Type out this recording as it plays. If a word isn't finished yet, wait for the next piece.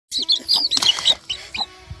Guys,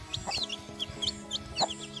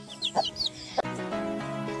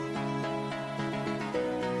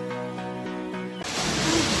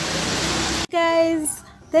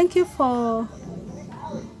 thank you for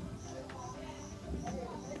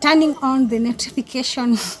turning on the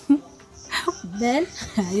notification bell.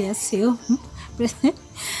 Yes, you.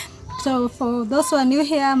 So for those who are new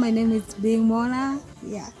here, my name is Being Mona.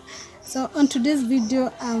 Yeah. So on today's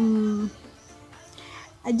video,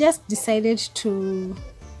 I just decided to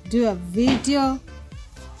do a video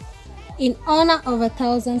in honor of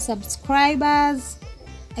 1,000 subscribers.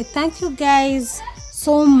 I thank you guys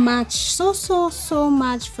so much, so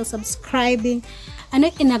much for subscribing. I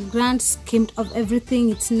know in a grand scheme of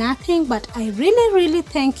everything it's nothing, but I really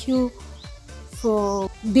thank you for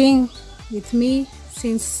being with me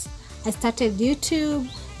since I started YouTube.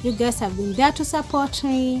 You guys have been there to support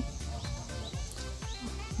me.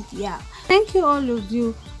 Yeah, thank you all of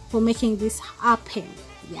you for making this happen.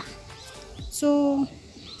 Yeah, so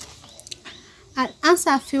I'll answer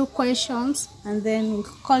a few questions and then we'll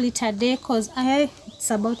call it a day, because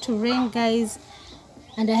it's about to rain, guys,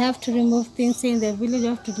 and I have to remove things in the village. I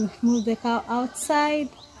have to remove the cow outside,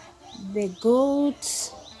 the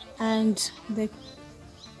goat and the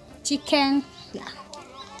chicken. Yeah,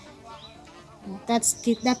 that's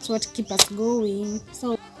what keeps us going.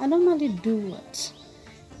 So I normally do what?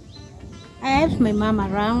 I help my mom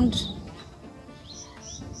around.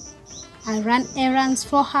 I run errands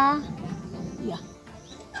for her. Yeah,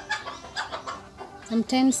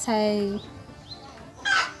 sometimes I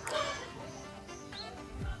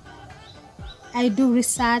do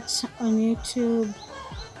research on YouTube.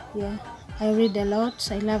 Yeah, I read a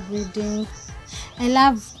lot. I love reading. I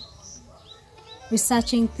love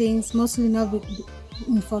researching things, mostly now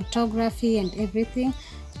in photography and everything.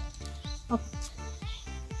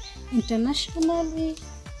 Internationally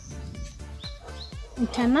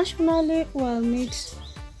we'll meet.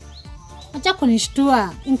 Acha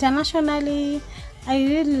kunishtua. Internationally, I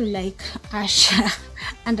really like Asha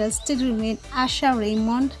and I still remain Asha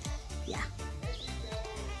Raymond. Yeah,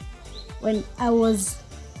 when I was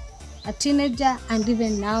a teenager and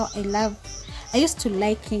even now I used to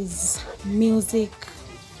like his music.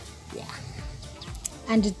 Yeah,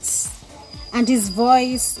 and his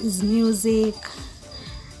voice, his music,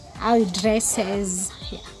 how he dresses.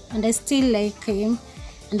 Yeah, and I still like him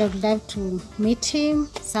and I would love to meet him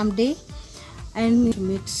someday. I need to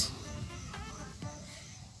meet,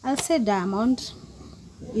 I'll say, Diamond.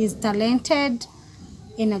 He's talented,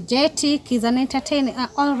 energetic, he's an entertainer, an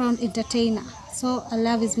all-round entertainer. So I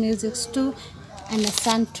love his music too, and his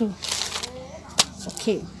son too.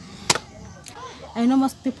 Okay, I know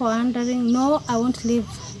most people are wondering, no, I won't live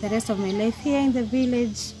the rest of my life here in the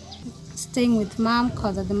village, staying with mom,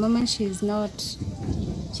 because at the moment she's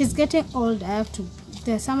getting old.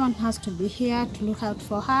 Someone has to be here to look out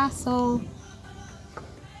for her. So,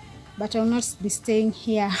 but I'll not be staying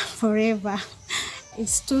here forever.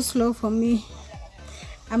 It's too slow for me.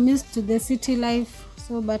 I'm used to the city life.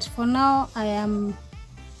 So, but for now,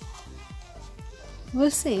 we'll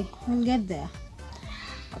see. We'll get there.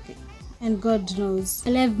 Okay. And God knows,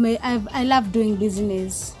 I love doing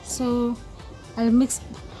business. So I'll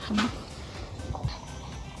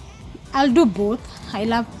do both. I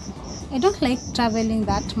don't like traveling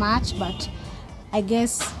that much, but I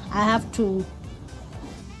guess I have to.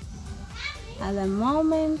 At the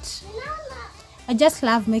moment, I just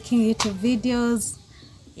love making YouTube videos.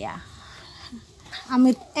 Yeah, I'm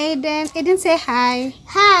with Aiden. Aiden, say hi.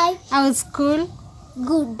 Hi. How was school?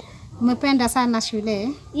 Good. Umependa sana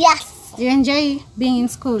shule? Yes. You enjoy being in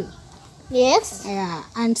school? Yes. Yeah.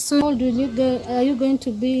 And soon, how old will you go? Are you going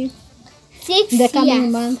to be 6 in the coming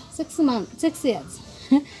years. month? 6 months. 6 years.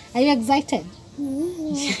 Are you excited?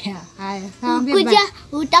 Yeah.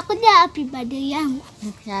 Utakuja happy birthday yangu.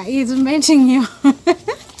 Yeah, he's inviting you.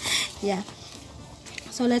 Yeah.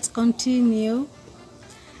 So let's continue.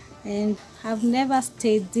 And I've never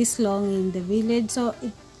stayed this long in the village. So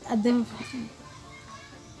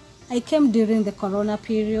I came during the Corona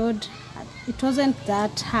period. It wasn't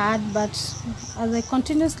that hard, but as I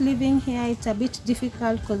continue living here, it's a bit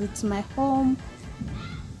difficult because it's my home.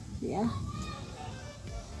 Yeah.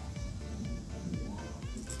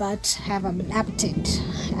 But I have adapted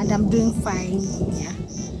and I'm doing fine. Yeah.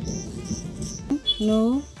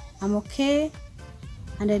 No, I'm okay.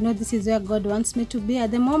 And I know this is where God wants me to be at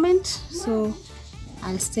the moment. So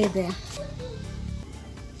I'll stay there.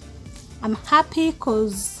 I'm happy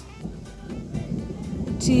because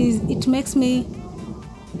it makes me,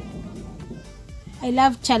 I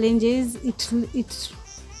love challenges. It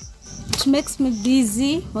makes me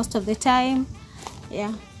busy most of the time.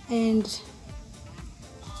 Yeah, and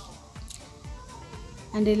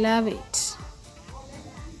I love it.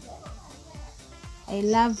 I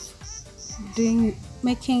love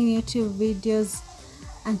making YouTube videos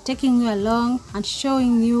and taking you along and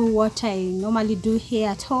showing you what I normally do here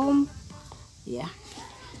at home. Yeah.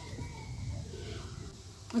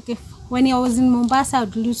 Okay, when I was in Mombasa, I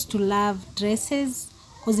used to love dresses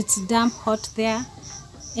because it's damn hot there,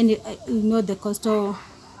 and you know the coastal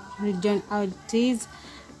region how it is.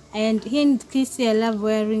 And here in Kisii, I love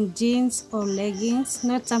wearing jeans or leggings,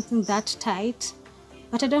 not something that tight,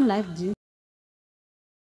 but I don't like jeans.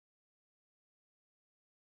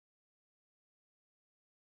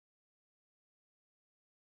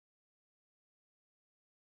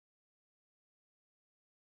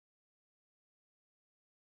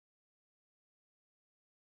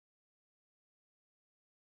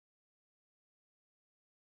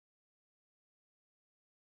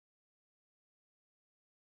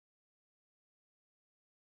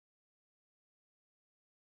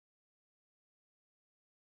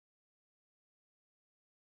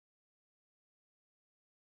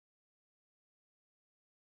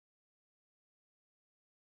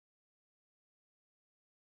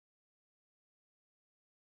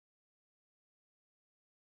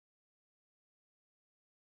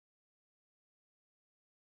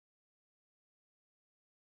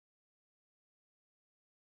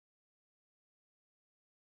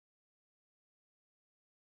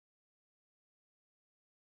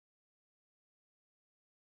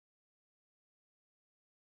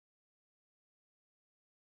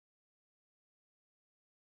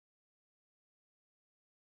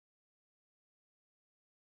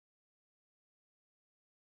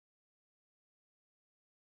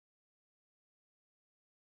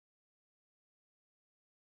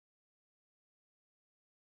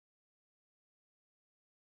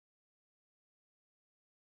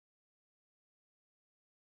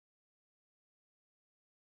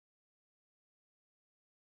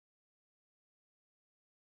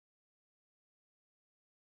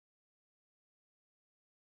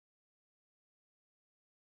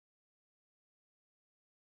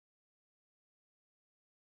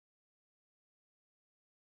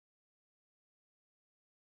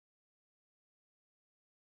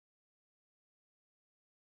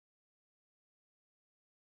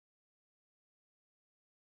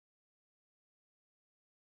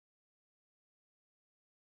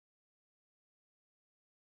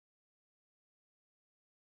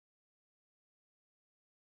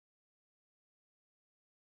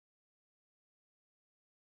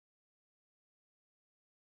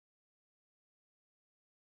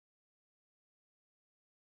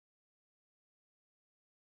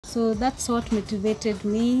 So that's what motivated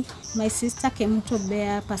me. My sister Kemuto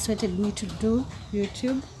Bear persuaded me to do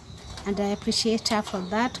YouTube, and I appreciate her for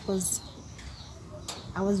that because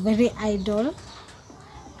I was very idle.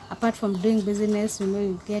 Apart from doing business, you know,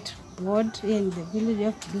 you get bored here in the village, you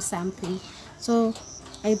have to do something. So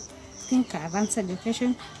I think I've answered the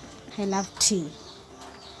question. I love tea.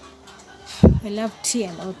 I love tea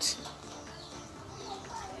a lot.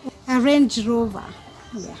 A Range Rover.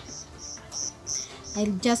 Yeah. I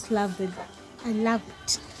just love it. I love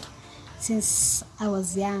it since I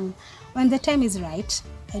was young. When the time is right,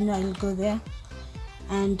 I know I'll go there.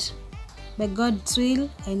 And by God's will,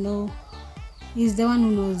 I know He's the one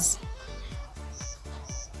who knows.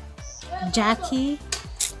 Jackie,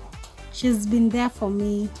 she's been there for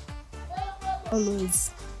me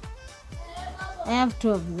always. I have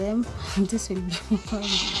two of them. This will be one.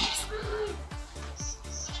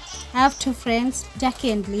 I have two friends,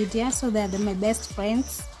 Jackie and Lydia, so they're my best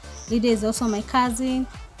friends. Lydia is also my cousin.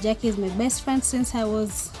 Jackie is my best friend since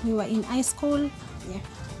we were in high school. Yeah.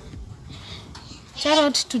 Shout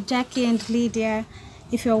out to Jackie and Lydia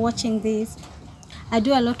if you're watching this. I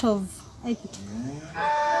do a lot of, I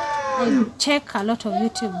check a lot of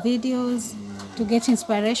YouTube videos to get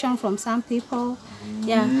inspiration from some people.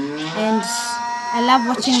 Yeah, and I love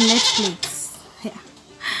watching Netflix. Yeah.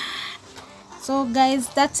 So guys,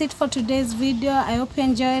 that's it for today's video. I hope you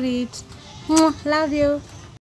enjoyed it. Love you.